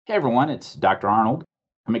Hey everyone, it's Dr. Arnold.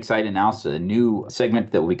 I'm excited to announce a new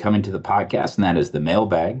segment that will be coming to the podcast, and that is the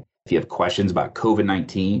mailbag. If you have questions about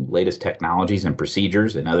COVID-19, latest technologies and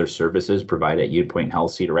procedures, and other services provided at UniPoint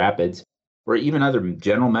Health Cedar Rapids, or even other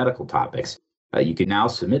general medical topics, you can now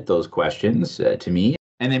submit those questions to me,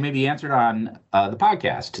 and they may be answered on the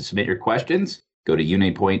podcast. To submit your questions, go to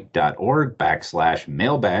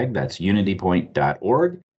unitypoint.org/mailbag. That's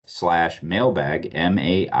unitypoint.org/mailbag,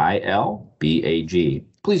 mailbag.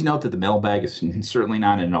 Please note that the mailbag is certainly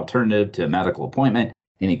not an alternative to a medical appointment.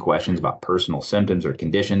 Any questions about personal symptoms or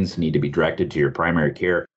conditions need to be directed to your primary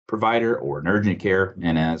care provider or an urgent care.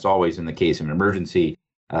 And as always, in the case of an emergency,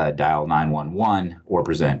 dial 911 or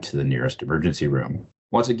present to the nearest emergency room.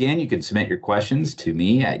 Once again, you can submit your questions to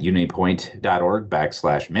me at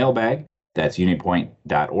unitypoint.org/mailbag. That's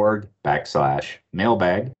unitypoint.org/mailbag,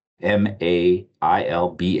 mailbag.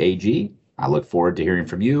 I look forward to hearing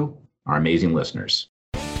from you, our amazing listeners.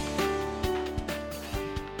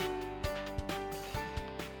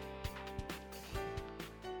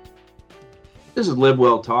 This is Live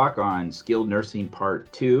Well Talk on Skilled Nursing Part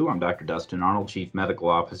 2. I'm Dr. Dustin Arnold, Chief Medical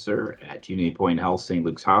Officer at UnityPoint Health St.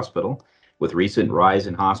 Luke's Hospital. With recent rise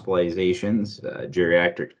in hospitalizations,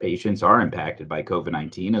 geriatric patients are impacted by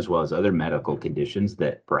COVID-19 as well as other medical conditions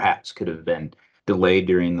that perhaps could have been delayed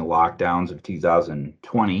during the lockdowns of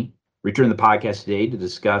 2020. Return to the podcast today to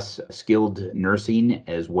discuss skilled nursing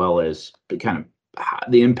as well as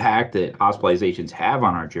the impact that hospitalizations have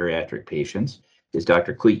on our geriatric patients. Is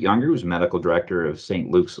Dr. Clete Younger, who's Medical Director of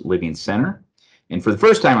St. Luke's Living Center. And for the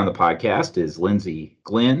first time on the podcast is Lindsay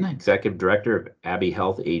Glenn, Executive Director of Abbey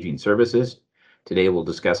Health Aging Services. Today we'll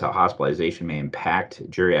discuss how hospitalization may impact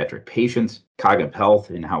geriatric patients, cognitive health,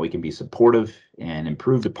 and how we can be supportive and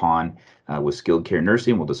improved upon with skilled care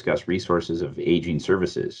nursing. We'll discuss resources of aging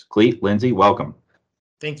services. Clete, Lindsay, welcome.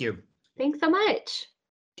 Thank you. Thanks so much.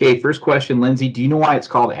 Okay, first question, Lindsay, do you know why it's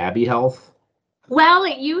called Abbey Health? Well,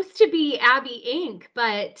 it used to be Abbey Inc.,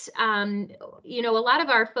 but, a lot of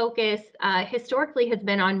our focus historically has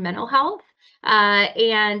been on mental health.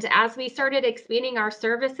 And as we started expanding our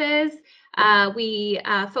services, we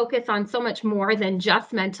focus on so much more than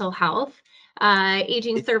just mental health.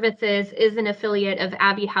 Aging Services is an affiliate of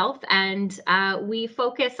Abbey Health, and we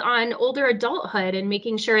focus on older adulthood and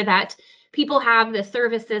making sure that people have the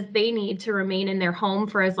services they need to remain in their home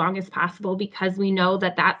for as long as possible, because we know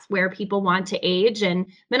that that's where people want to age, and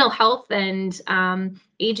mental health and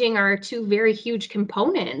aging are two very huge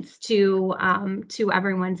components to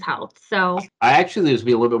everyone's health. So I actually just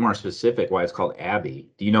be a little bit more specific why it's called Abbey.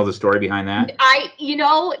 Do you know the story behind that?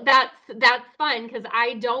 That's fun, because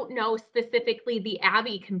I don't know specifically the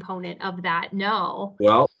Abbey component of that. No.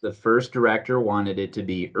 Well, the first director wanted it to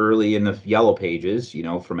be early in the Yellow Pages,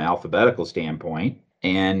 from an alphabetical standpoint.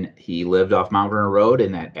 And he lived off Mount Vernon Road,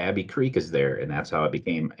 and that Abbey Creek is there, and that's how it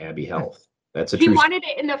became Abbey Health. That's a He true wanted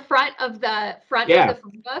it in the front of the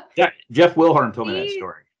phone book. Yeah, Jeff Wilhorn told me that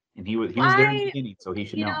story, and he was there in the beginning, so he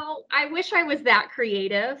should know. I wish I was that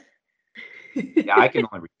creative. Yeah, I can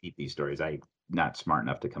only repeat these stories. I'm not smart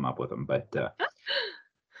enough to come up with them, but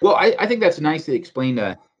well, I think that's nice to explain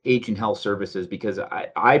aging health services, because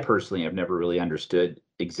I personally have never really understood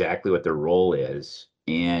exactly what their role is,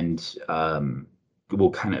 and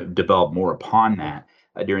we'll kind of develop more upon that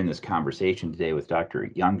during this conversation today with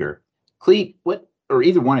Dr. Younger. Clete, or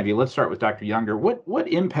either one of you, let's start with Dr. Younger. What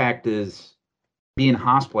impact does being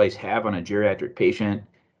hospitalized have on a geriatric patient?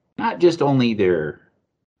 Not just only their,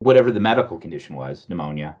 whatever the medical condition was,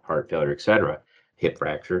 pneumonia, heart failure, etc., hip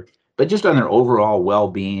fracture, but just on their overall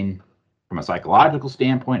well-being from a psychological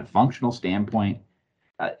standpoint, a functional standpoint.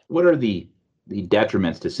 What are the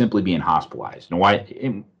detriments to simply being hospitalized, and why?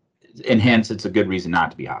 And hence, it's a good reason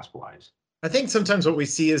not to be hospitalized. I think sometimes what we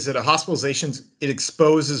see is that a hospitalization, it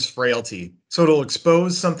exposes frailty. So it'll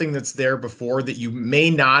expose something that's there before that you may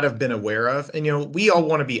not have been aware of. And, we all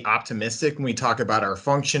want to be optimistic when we talk about our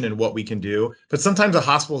function and what we can do. But sometimes a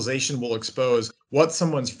hospitalization will expose what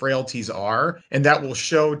someone's frailties are, and that will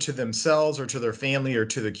show to themselves or to their family or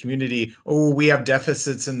to the community, oh, we have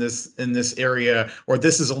deficits in this area, or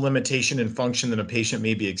this is a limitation in function that a patient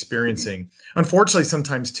may be experiencing. Unfortunately,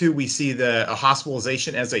 sometimes too, we see a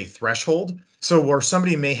hospitalization as a threshold. So where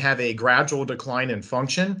somebody may have a gradual decline in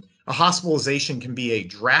function, a hospitalization can be a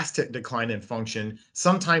drastic decline in function.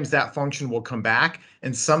 Sometimes that function will come back,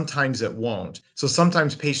 and sometimes it won't. So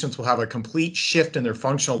sometimes patients will have a complete shift in their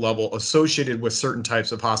functional level associated with certain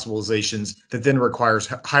types of hospitalizations that then requires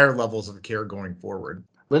higher levels of care going forward.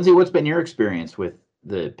 Lindsay, what's been your experience with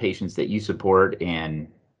the patients that you support, and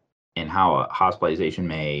how a hospitalization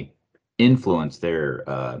may influence their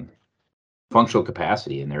functional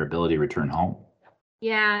capacity and their ability to return home?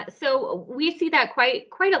 Yeah, so we see that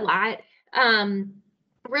quite a lot.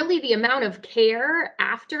 Really, the amount of care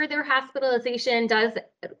after their hospitalization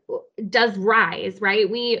does rise, right?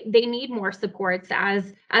 They need more supports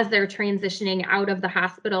as they're transitioning out of the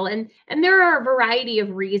hospital, and there are a variety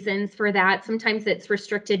of reasons for that. Sometimes it's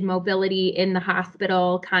restricted mobility in the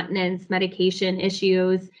hospital, continence, medication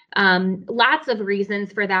issues, lots of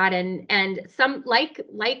reasons for that, and some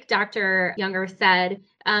like Dr. Younger said,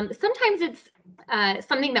 sometimes it's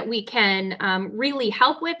something that we can really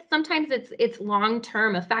help with. Sometimes it's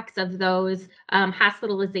long-term effects of those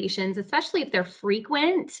hospitalizations, especially if they're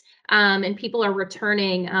frequent and people are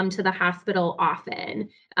returning to the hospital often.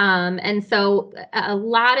 And so a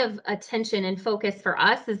lot of attention and focus for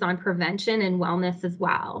us is on prevention and wellness as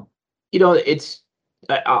well.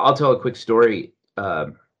 I'll tell a quick story.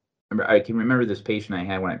 I can remember this patient I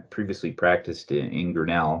had when I previously practiced in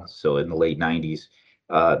Grinnell, so in the late 90s.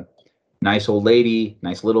 Nice old lady,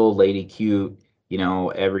 nice little old lady, cute,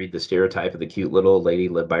 the stereotype of the cute little old lady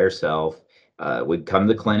lived by herself, would come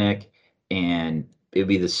to the clinic, and it'd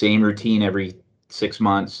be the same routine every 6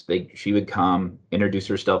 months. She would come, introduce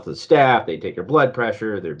herself to the staff, they'd take her blood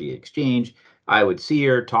pressure, there'd be exchange. I would see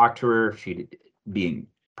her, talk to her, she'd be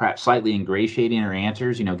perhaps slightly ingratiating in her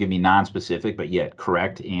answers, give me non-specific, but yet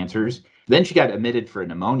correct answers. Then she got admitted for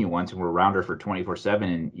pneumonia once, and we're around her for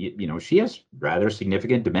 24/7. And she has rather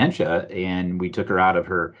significant dementia, and we took her out of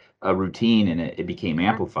her routine, and it became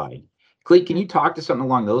amplified. Clete, can you talk to something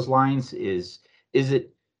along those lines? Is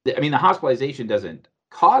it? I mean, the hospitalization doesn't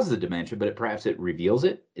cause the dementia, but perhaps it reveals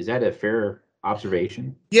it. Is that a fair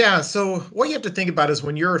observation? Yeah, so what you have to think about is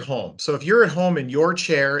when you're at home. So if you're at home in your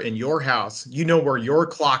chair in your house, you know where your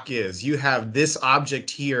clock is. You have this object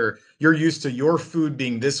here. You're used to your food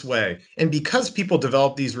being this way. And because people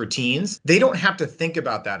develop these routines, they don't have to think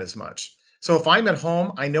about that as much. So if I'm at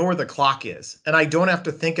home, I know where the clock is, and I don't have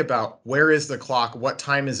to think about where is the clock, what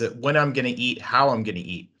time is it, when I'm going to eat, how I'm going to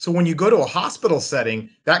eat. So when you go to a hospital setting,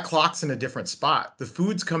 that clock's in a different spot. The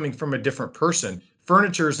food's coming from a different person.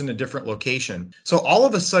 Furniture is in a different location. So all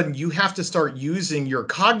of a sudden, you have to start using your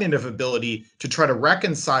cognitive ability to try to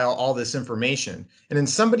reconcile all this information. And in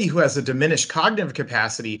somebody who has a diminished cognitive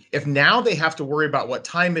capacity, if now they have to worry about what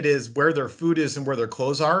time it is, where their food is, and where their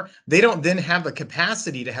clothes are, they don't then have the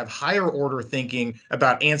capacity to have higher order thinking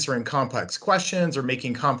about answering complex questions or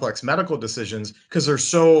making complex medical decisions because they're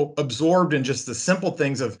so absorbed in just the simple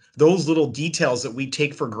things of those little details that we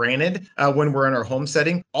take for granted when we're in our home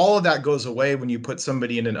setting. All of that goes away when you put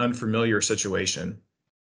somebody in an unfamiliar situation.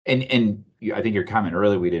 And I think your comment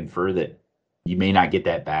earlier, we'd infer that you may not get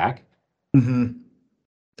that back. Mm-hmm.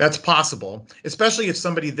 That's possible, especially if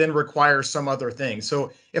somebody then requires some other thing.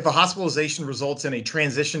 So if a hospitalization results in a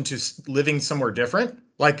transition to living somewhere different,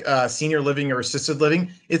 like senior living or assisted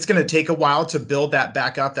living, it's going to take a while to build that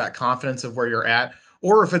back up, that confidence of where you're at.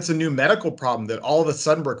 Or if it's a new medical problem that all of a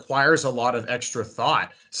sudden requires a lot of extra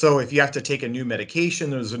thought. So if you have to take a new medication,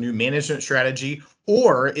 there's a new management strategy.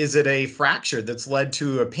 Or is it a fracture that's led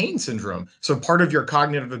to a pain syndrome? So part of your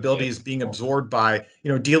cognitive ability is being absorbed by,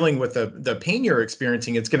 dealing with the pain you're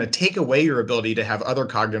experiencing. It's going to take away your ability to have other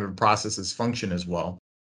cognitive processes function as well.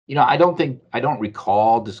 I don't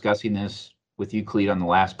recall discussing this with you, Clete, on the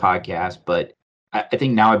last podcast, but I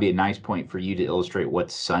think now would be a nice point for you to illustrate what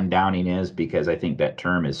sundowning is, because I think that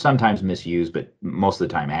term is sometimes misused, but most of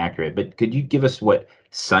the time accurate. But could you give us what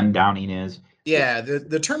sundowning is? Yeah,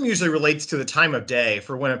 the term usually relates to the time of day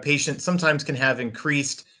for when a patient sometimes can have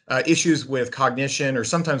increased issues with cognition, or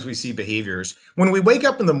sometimes we see behaviors. When we wake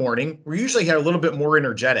up in the morning, we're usually a little bit more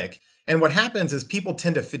energetic. And what happens is people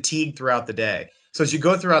tend to fatigue throughout the day. So as you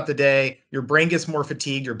go throughout the day, your brain gets more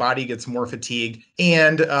fatigued, your body gets more fatigued.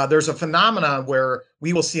 And there's a phenomenon where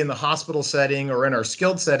we will see in the hospital setting or in our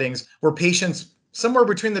skilled settings where patients somewhere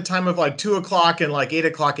between the time of like 2 o'clock and like 8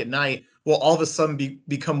 o'clock at night will all of a sudden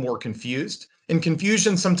become more confused. And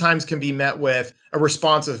confusion sometimes can be met with a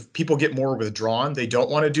response of people get more withdrawn. They don't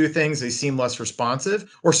want to do things. They seem less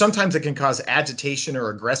responsive. Or sometimes it can cause agitation or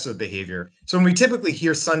aggressive behavior. So when we typically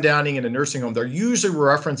hear sundowning in a nursing home, they're usually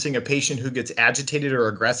referencing a patient who gets agitated or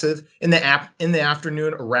aggressive in the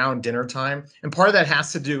afternoon around dinner time. And part of that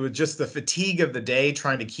has to do with just the fatigue of the day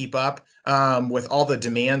trying to keep up with all the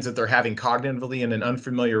demands that they're having cognitively in an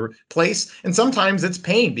unfamiliar place. And sometimes it's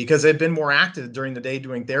pain because they've been more active during the day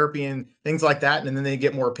doing therapy and things like that. And then they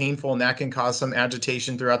get more painful, and that can cause some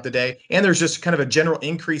agitation throughout the day. And there's just kind of a general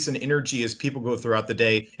increase in energy as people go throughout the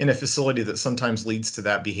day in a facility that sometimes leads to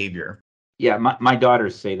that behavior. Yeah, my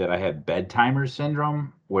daughters say that I have bedtimer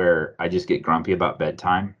syndrome, where I just get grumpy about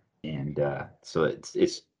bedtime. And so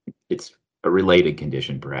it's a related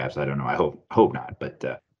condition, perhaps. I don't know. I hope not.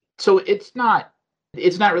 But so it's not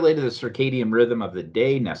It's not related to the circadian rhythm of the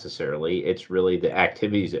day necessarily. It's really the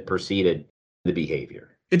activities that preceded the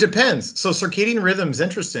behavior. It depends. So circadian rhythm is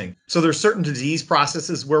interesting. So there's certain disease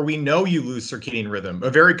processes where we know you lose circadian rhythm. A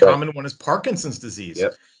very common one is Parkinson's disease.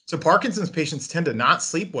 Yep. So Parkinson's patients tend to not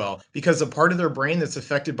sleep well because a part of their brain that's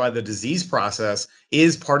affected by the disease process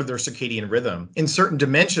is part of their circadian rhythm. In certain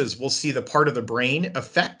dementias, we'll see the part of the brain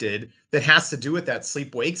affected that has to do with that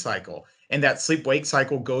sleep-wake cycle. And that sleep-wake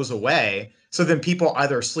cycle goes away. So then people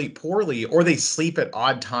either sleep poorly or they sleep at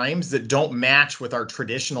odd times that don't match with our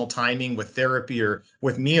traditional timing with therapy or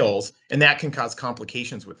with meals. And that can cause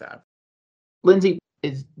complications with that. Lindsay,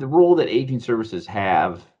 is the role that aging services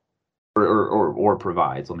have or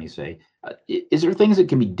provides, let me say, is there things that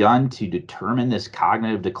can be done to determine this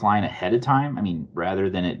cognitive decline ahead of time? I mean, rather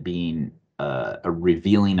than it being a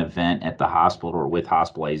revealing event at the hospital or with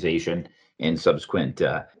hospitalization and subsequent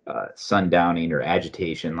sundowning or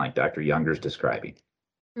agitation like Dr. Younger's describing.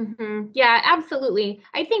 Yeah, absolutely.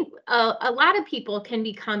 I think a lot of people can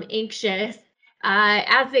become anxious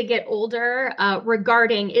as they get older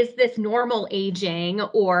regarding, is this normal aging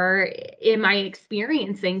or am I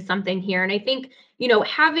experiencing something here? And I think,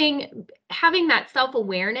 having that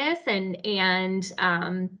self-awareness and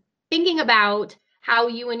thinking about how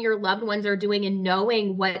you and your loved ones are doing and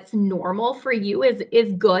knowing what's normal for you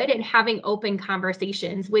is good, and having open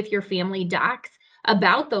conversations with your family docs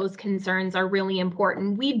about those concerns are really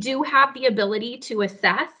important. We do have the ability to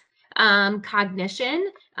assess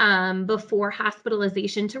cognition before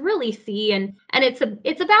hospitalization to really see, and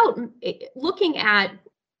it's about looking at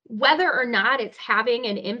whether or not it's having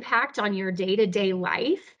an impact on your day-to-day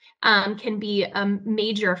life. Can be a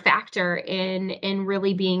major factor in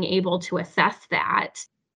really being able to assess that.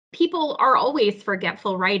 People are always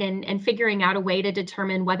forgetful, right? And figuring out a way to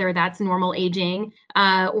determine whether that's normal aging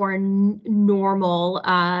or normal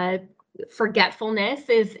forgetfulness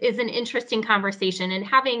is an interesting conversation. And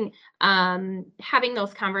having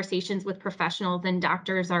those conversations with professionals and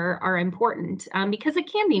doctors are important because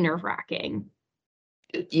it can be nerve-wracking.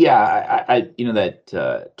 Yeah, I that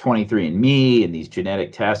 23andMe and these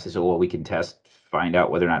genetic tests is, well, we can find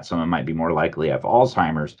out whether or not someone might be more likely to have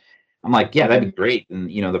Alzheimer's. I'm like, yeah, that'd be great. And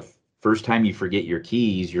the first time you forget your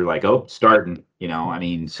keys, you're like, oh, starting. I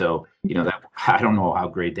mean, so that I don't know how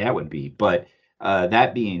great that would be. But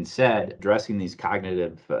that being said, addressing these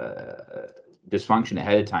cognitive dysfunction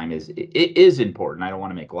ahead of time it is important. I don't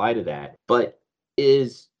want to make light of that, but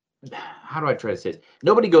how do I try to say this?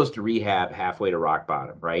 Nobody goes to rehab halfway to rock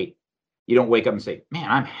bottom, right? You don't wake up and say, man,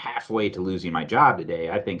 I'm halfway to losing my job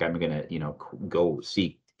today. I think I'm going to, go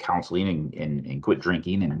seek counseling and quit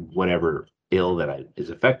drinking and whatever ill that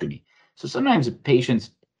is affecting me. So sometimes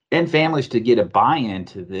patients and families, to get a buy-in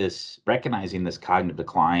to this, recognizing this cognitive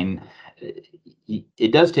decline,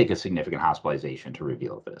 it does take a significant hospitalization to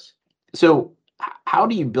reveal this. So how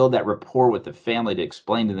do you build that rapport with the family to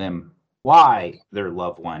explain to them why their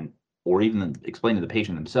loved one, or even explain to the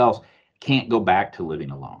patient themselves, can't go back to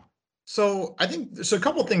living alone? So I think there's a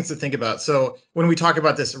couple of things to think about. So when we talk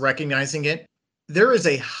about this, recognizing it, there is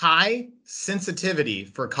a high sensitivity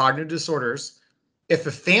for cognitive disorders. If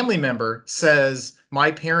a family member says,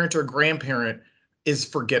 my parent or grandparent is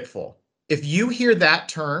forgetful, if you hear that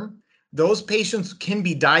term, those patients can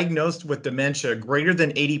be diagnosed with dementia greater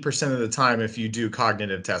than 80% of the time if you do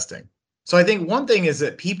cognitive testing. So I think one thing is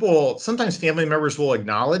that sometimes family members will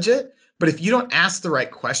acknowledge it, but if you don't ask the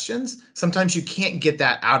right questions, sometimes you can't get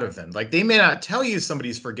that out of them. Like, they may not tell you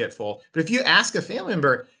somebody's forgetful, but if you ask a family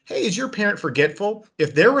member, hey, is your parent forgetful?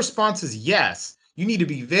 If their response is yes, you need to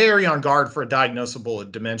be very on guard for a diagnosable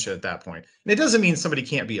dementia at that point. And it doesn't mean somebody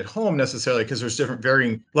can't be at home necessarily, because there's different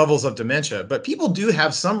varying levels of dementia, but people do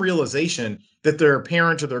have some realization that their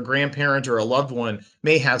parent or their grandparent or a loved one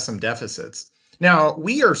may have some deficits. Now,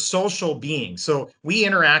 we are social beings, so we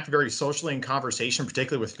interact very socially in conversation,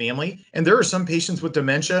 particularly with family. And there are some patients with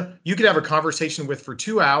dementia you could have a conversation with for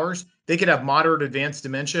 2 hours. They could have moderate advanced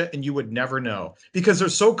dementia and you would never know, because they're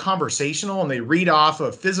so conversational and they read off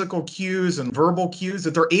of physical cues and verbal cues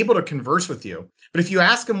that they're able to converse with you. But if you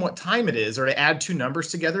ask them what time it is or to add two numbers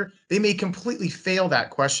together, they may completely fail that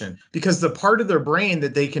question, because the part of their brain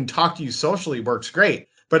that they can talk to you socially works great.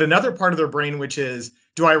 But another part of their brain, which is,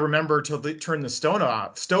 do I remember to turn the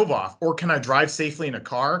stove off, or can I drive safely in a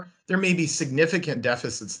car? There may be significant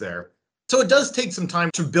deficits there. So it does take some time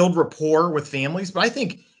to build rapport with families, but I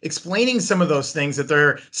think explaining some of those things, that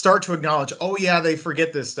they start to acknowledge, oh yeah, they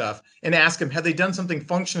forget this stuff, and ask them, have they done something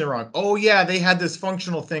functionally wrong? Oh yeah, they had this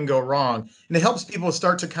functional thing go wrong. And it helps people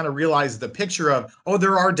start to kind of realize the picture of, oh,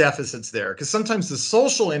 there are deficits there, because sometimes the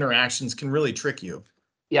social interactions can really trick you.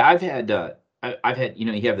 Yeah, I've had,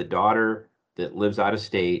 you have the daughter that lives out of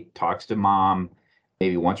state, talks to mom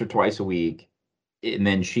maybe once or twice a week, and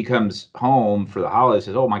then she comes home for the holidays,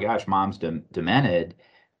 says, "Oh my gosh, mom's demented."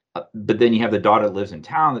 But then you have the daughter that lives in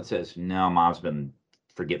town that says, "No, mom's been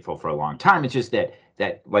forgetful for a long time." It's just that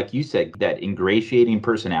like you said, that ingratiating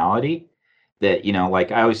personality that,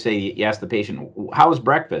 like I always say, you ask the patient, "How was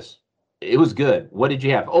breakfast?" "It was good." "What did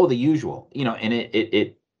you have?" "Oh, the usual."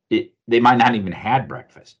 And they might not even had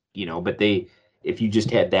breakfast, but if you just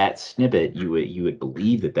had that snippet, you would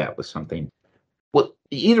believe that was something. Well,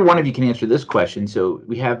 either one of you can answer this question. So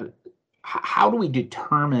we have, how do we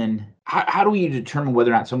determine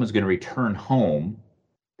whether or not someone's going to return home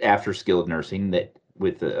after skilled nursing that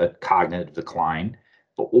with a cognitive decline,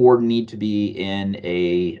 or need to be in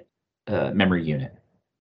a memory unit?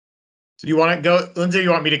 So you want to go, Lindsay? Or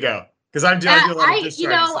you want me to go? Because I do a lot of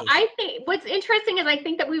discharges. I think what's interesting is I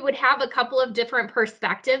think that we would have a couple of different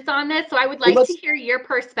perspectives on this. So I would like to hear your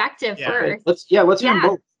perspective first. Let's hear them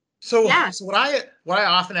both. So what I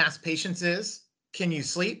often ask patients is, can you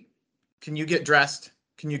sleep? Can you get dressed?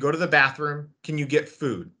 Can you go to the bathroom? Can you get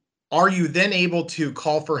food? Are you then able to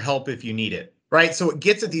call for help if you need it? Right? So it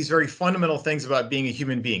gets at these very fundamental things about being a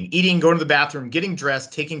human being: eating, going to the bathroom, getting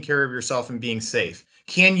dressed, taking care of yourself, and being safe.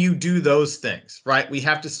 Can you do those things? Right? We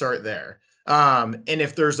have to start there. And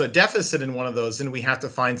if there's a deficit in one of those, then we have to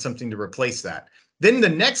find something to replace that. Then the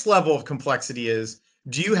next level of complexity is,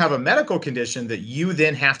 do you have a medical condition that you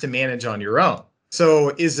then have to manage on your own?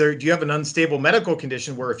 So do you have an unstable medical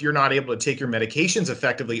condition where if you're not able to take your medications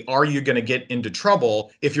effectively, are you going to get into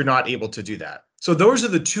trouble if you're not able to do that? So those are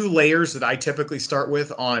the two layers that I typically start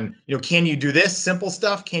with on, can you do this simple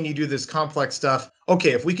stuff? Can you do this complex stuff?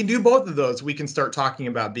 Okay, if we can do both of those, we can start talking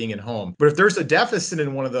about being at home. But if there's a deficit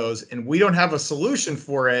in one of those and we don't have a solution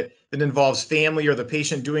for it that involves family or the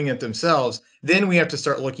patient doing it themselves, then we have to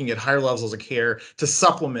start looking at higher levels of care to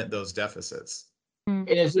supplement those deficits. And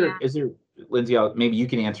is there, Lindsay, maybe you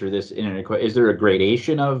can answer this is there a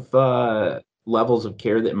gradation of levels of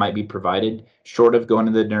care that might be provided short of going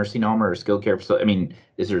to the nursing home or skilled care facility? I mean,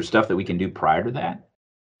 is there stuff that we can do prior to that?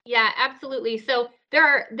 Yeah, absolutely. So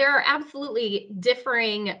there are absolutely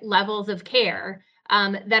differing levels of care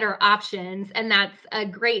that are options, and that's a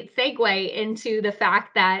great segue into the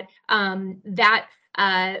fact that that's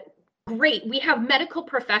great. We have medical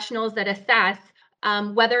professionals that assess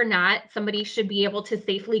whether or not somebody should be able to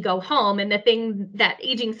safely go home. And the thing that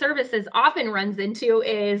aging services often runs into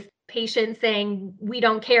is patients saying, "We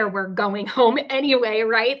don't care, we're going home anyway,"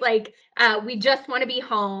 right? Like we just want to be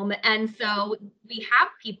home. And so we have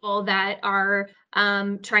people that are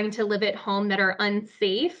trying to live at home that are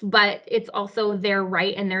unsafe, but it's also their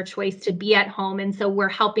right and their choice to be at home. And so we're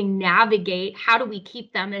helping navigate, how do we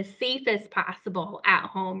keep them as safe as possible at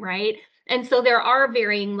home, right? And so there are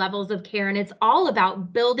varying levels of care, and it's all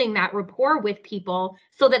about building that rapport with people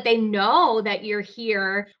so that they know that you're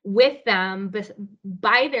here with them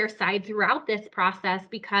by their side throughout this process,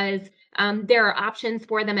 because there are options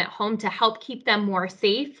for them at home to help keep them more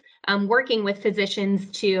safe, working with physicians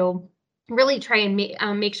to really try and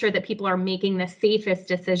make sure that people are making the safest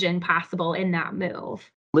decision possible in that move.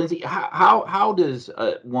 Lindsay, how does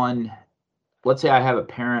one, let's say I have a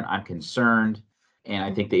parent, I'm concerned, and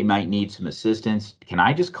I think they might need some assistance. Can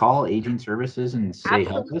I just call aging services and say,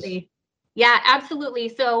 help us? Yeah, absolutely.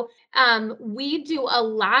 So we do a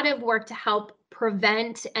lot of work to help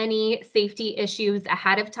prevent any safety issues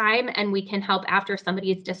ahead of time, and we can help after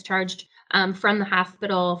somebody is discharged from the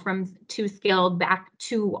hospital, to skilled back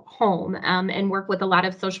to home, and work with a lot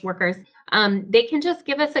of social workers. They can just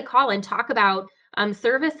give us a call and talk about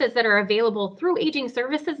services that are available through aging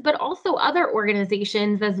services, but also other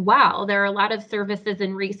organizations as well. There are a lot of services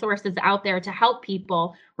and resources out there to help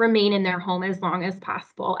people remain in their home as long as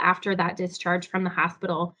possible after that discharge from the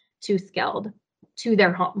hospital to skilled to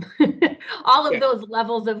their home. All of those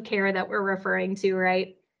levels of care that we're referring to,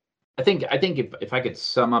 right? I think if I could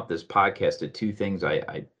sum up this podcast to two things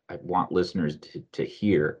I want listeners to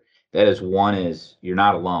hear, that is, one is you're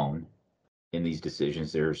not alone in these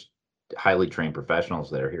decisions. There's highly trained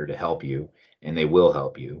professionals that are here to help you, and they will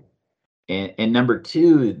help you. And number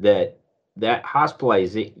two, that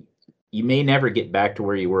hospitalization, you may never get back to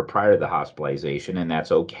where you were prior to the hospitalization, and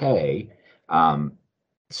that's okay.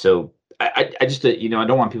 So I just, I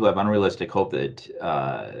don't want people to have unrealistic hope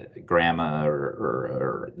that grandma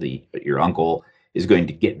or your uncle is going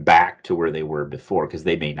to get back to where they were before, because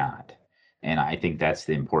they may not. And I think that's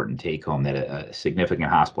the important take home, that a significant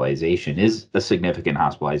hospitalization is a significant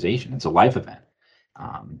hospitalization. It's a life event.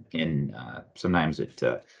 And sometimes it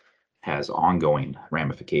has ongoing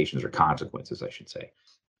ramifications or consequences, I should say.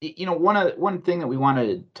 One thing that we wanted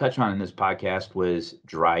to touch on in this podcast was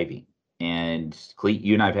driving. And Cleet,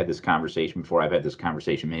 you and I have had this conversation before. I've had this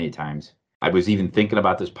conversation many times. I was even thinking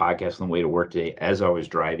about this podcast on the way to work today as I was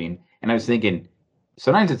driving. And I was thinking,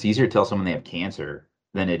 sometimes it's easier to tell someone they have cancer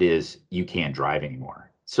than it is you can't drive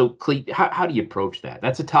anymore. So, Cleet, how do you approach that?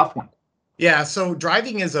 That's a tough one. Yeah, so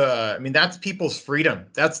driving is that's people's freedom.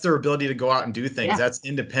 That's their ability to go out and do things. Yeah. That's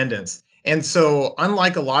independence. And so,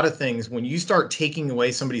 unlike a lot of things, when you start taking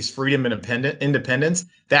away somebody's freedom and independence,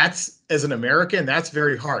 that's, as an American, that's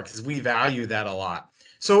very hard because we value that a lot.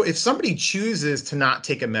 So if somebody chooses to not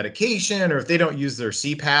take a medication or if they don't use their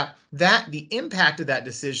CPAP, the impact of that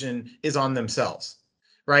decision is on themselves.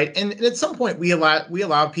 Right. And at some point we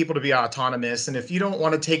allow people to be autonomous. And if you don't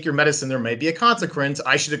want to take your medicine, there may be a consequence.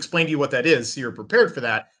 I should explain to you what that is so you're prepared for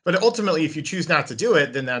that. But ultimately, if you choose not to do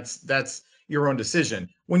it, then that's your own decision.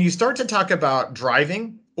 When you start to talk about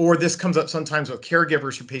driving, or this comes up sometimes with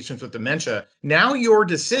caregivers for patients with dementia, now your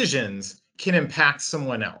decisions can impact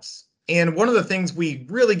someone else. And one of the things we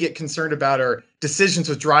really get concerned about are decisions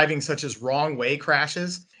with driving, such as wrong way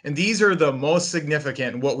crashes. And these are the most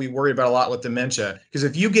significant and what we worry about a lot with dementia. Because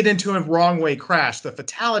if you get into a wrong way crash, the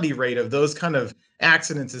fatality rate of those kind of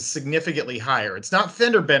accidents is significantly higher. It's not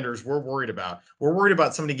fender benders we're worried about. We're worried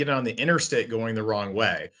about somebody getting on the interstate going the wrong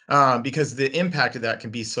way, because the impact of that can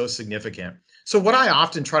be so significant. So what I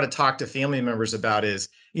often try to talk to family members about is,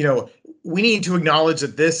 we need to acknowledge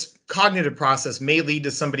that this cognitive process may lead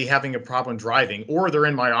to somebody having a problem driving, or they're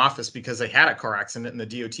in my office because they had a car accident and the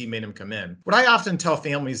DOT made them come in. What I often tell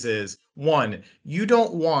families is, one, you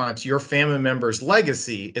don't want your family member's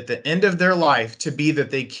legacy at the end of their life to be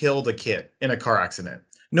that they killed a kid in a car accident.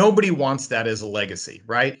 Nobody wants that as a legacy,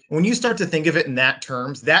 right? When you start to think of it in that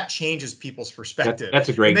terms, that changes people's perspective. That's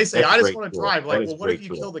a great. And they say, I just want to drive. Like, well, what if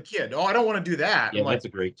you kill the kid? Oh, I don't want to do that. Yeah, that's a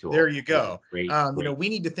great tool. There you go. Great. We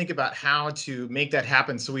need to think about how to make that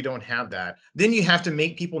happen so we don't have that. Then you have to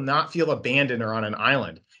make people not feel abandoned or on an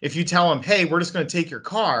island. If you tell them, hey, we're just going to take your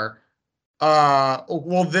car,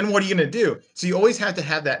 well, then what are you going to do? So you always have to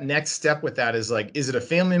have that next step with that is like, is it a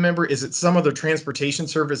family member? Is it some other transportation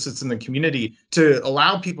service that's in the community to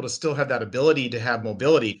allow people to still have that ability to have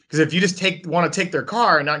mobility? Because if you just want to take their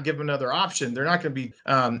car and not give them another option, they're not going to be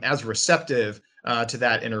as receptive to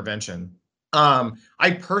that intervention.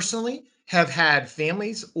 I personally have had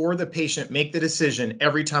families or the patient make the decision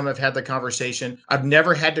every time I've had the conversation. I've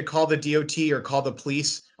never had to call the DOT or call the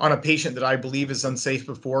police on a patient that I believe is unsafe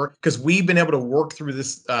before, because we've been able to work through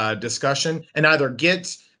this discussion and either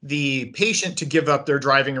get the patient to give up their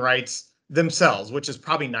driving rights themselves, which is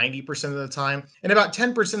probably 90% of the time. And about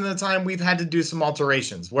 10% of the time, we've had to do some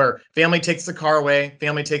alterations where family takes the car away,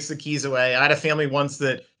 family takes the keys away. I had a family once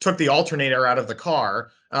that took the alternator out of the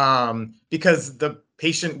car because the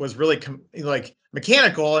patient was really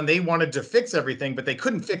mechanical and they wanted to fix everything, but they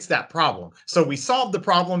couldn't fix that problem. So we solved the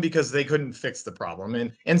problem because they couldn't fix the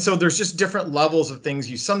problem. And so there's just different levels of things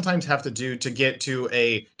you sometimes have to do to get to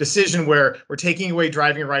a decision where we're taking away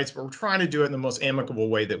driving rights, but we're trying to do it in the most amicable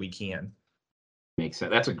way that we can. Makes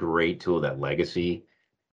sense. That's a great tool, that legacy.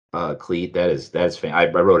 Cleet, that's I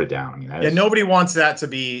wrote it down. I mean, nobody wants that to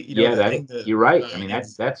be, you're right. I mean,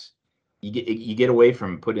 that's you get away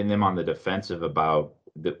from putting them on the defensive about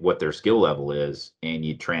what their skill level is, and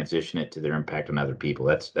you transition it to their impact on other people.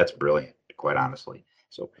 That's brilliant, quite honestly.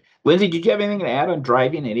 So, Lindsay, did you have anything to add on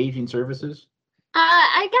driving and aging services?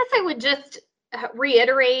 I guess I would just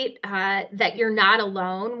reiterate that you're not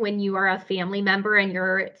alone when you are a family member and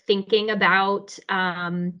you're thinking about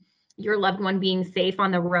your loved one being safe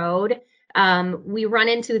on the road. We run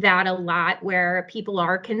into that a lot where people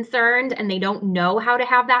are concerned and they don't know how to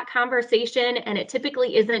have that conversation. And it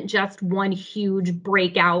typically isn't just one huge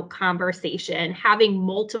breakout conversation. Having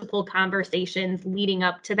multiple conversations leading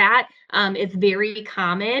up to that is very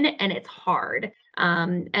common and it's hard.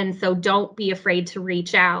 And so don't be afraid to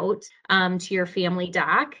reach out to your family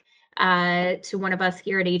doc, to one of us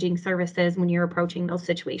here at Aging Services when you're approaching those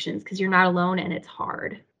situations, because you're not alone and it's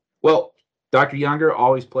hard. Well, Dr. Younger,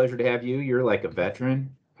 always pleasure to have you. You're like a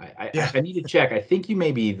veteran. I need to check. I think you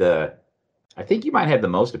might have the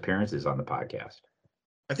most appearances on the podcast.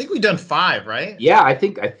 I think we've done 5, right? Yeah, I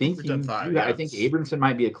think we've done 5. I think Abramson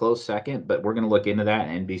might be a close second, but we're going to look into that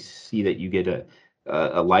and see that you get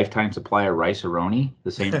a lifetime supply of Rice-A-Roni,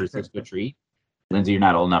 the San Francisco treat. Lindsay, you're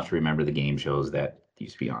not old enough to remember the game shows that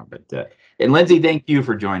used to be on, but and Lindsay, thank you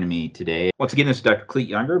for joining me today. Once again, this is Dr. Cleet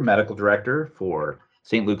Younger, medical director for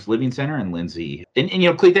St. Luke's Living Center, and Lindsay. And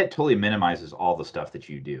Cleet, that totally minimizes all the stuff that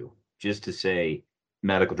you do. Just to say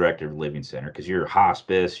medical director of Living Center, because you're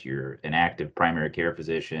hospice, you're an active primary care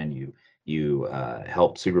physician, you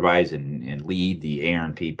help supervise and lead the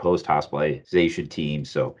ARNP post-hospitalization team.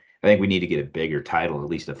 So I think we need to get a bigger title, at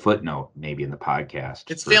least a footnote, maybe in the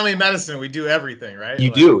podcast. It's family medicine. We do everything, right?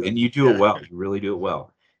 You do, and you do it well. You really do it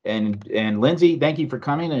well. And Lindsay, thank you for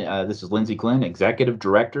coming. This is Lindsay Klin, Executive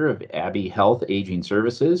Director of Abbey Health Aging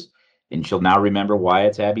Services, and she'll now remember why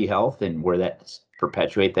it's Abbey Health and where that's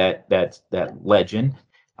perpetuate that legend.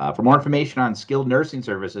 For more information on skilled nursing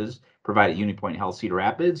services provided at UnityPoint Health Cedar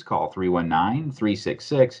Rapids, call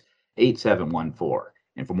 319-366-8714.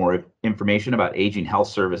 And for more information about Aging Health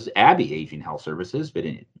Services, Abbey Aging Health Services,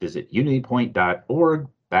 visit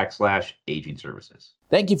unitypoint.org/aging services.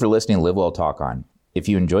 Thank you for listening to Live Well Talk On. If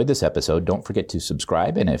you enjoyed this episode, don't forget to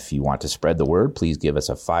subscribe. And if you want to spread the word, please give us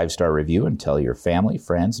a 5-star review and tell your family,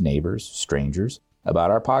 friends, neighbors, strangers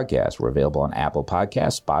about our podcast. We're available on Apple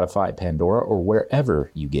Podcasts, Spotify, Pandora, or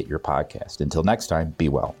wherever you get your podcast. Until next time, be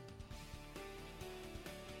well.